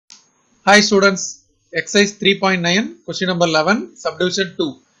Hi students, exercise 3.9, question number 11, subdivision 2.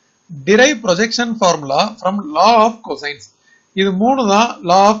 Derive projection formula from law of cosines. இது மூணு தான்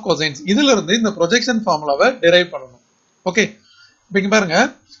law of cosines. இதில இருந்து இந்த projection formulaவை derive பண்ணணும். Okay. இப்போ இங்க பாருங்க,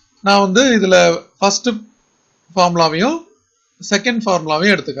 நான் வந்து இதில first formulaவையும் second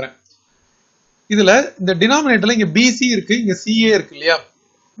formulaவையும் எடுத்துக்கிறேன். இதில இந்த denominatorல இங்க BC இருக்கு, இங்க CA இருக்கு இல்லையா?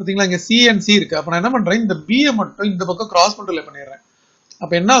 பாத்தீங்களா இங்க C and C இருக்கு. அப்ப நான் என்ன பண்றேன், இந்த B யை மட்டும் இந்த பக்கம் cross multiply பண்ணிடுறேன்.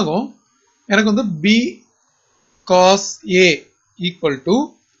 அப்ப என்ன ஆகும்? எனக்கு வந்து b cos a equal to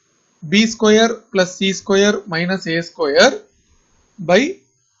b square plus c square minus a square by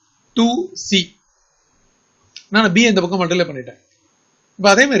 2c. நான் b இந்த பக்கம் மல்டிப்ளை பண்ணிட்டேன். இப்போ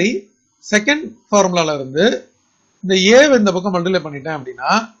அதே மாதிரி செகண்ட் ஃபார்முலால இருந்து இந்த a இந்த பக்கம் மல்டிப்ளை பண்ணிட்டேன்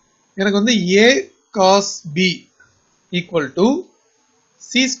அப்படின்னா எனக்கு வந்து a cos b equal to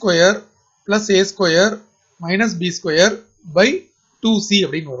c square plus a square minus b square by 2c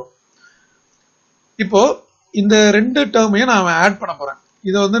அப்படின்னு வரும். இப்போ இந்த ரெண்டு டேர்மையும் நான் ஆட் பண்ண போறேன்.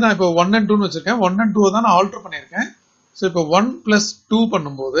 இதை வந்து நான் இப்போ 1 and 2 னு வச்சிருக்கேன். 1 and 2 தான் நான் ஆல்டர் பண்ணியிருக்கேன். ஸோ இப்போ 1 plus 2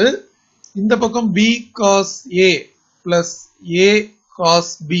 பண்ணும்போது இந்த பக்கம் b cos a plus a cos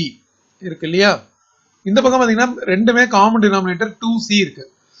b இருக்கு இல்லையா? இந்த பக்கம் பார்த்தீங்கன்னா ரெண்டுமே காமன் டினாமினேட்டர் 2c இருக்கு.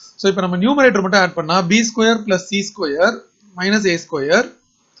 ஸோ இப்போ நம்ம நியூமரேட்டர் மட்டும் ஆட் பண்ணா b square plus c square minus a square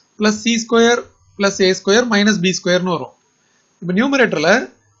plus c square plus a square minus b square னு வரும். இப்போ நியூமரேட்டர்ல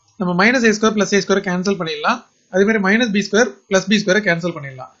நம்ம minus a square plus a square cancel பண்ணிடலாம். அதே மாதிரி minus b square plus b square cancel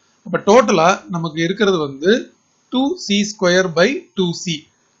பண்ணிடலாம். அப்ப டோட்டலா நமக்கு இருக்கிறது வந்து 2c square by 2c.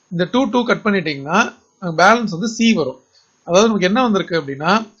 இந்த 2 கட் பண்ணிட்டீங்கன்னா பேலன்ஸ் வந்து c வரும். அதாவது நமக்கு என்ன வந்திருக்கு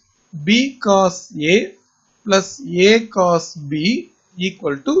அப்படின்னா b cos a plus a cos b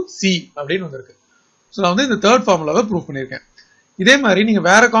equal to c அப்படின்னு வந்திருக்கு. ஸோ நான் வந்து இந்த தேர்ட் ஃபார்முலாவை ப்ரூவ் பண்ணியிருக்கேன். இதே மாதிரி நீங்க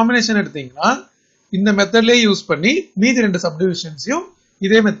வேற காம்பினேஷன் எடுத்தீங்கன்னா இந்த மெத்தட்லயே யூஸ் பண்ணி மீதி ரெண்டு சப்டிவிஷன்ஸையும்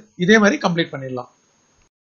இதே மாதிரி கம்ப்ளீட் பண்ணிடலாம்.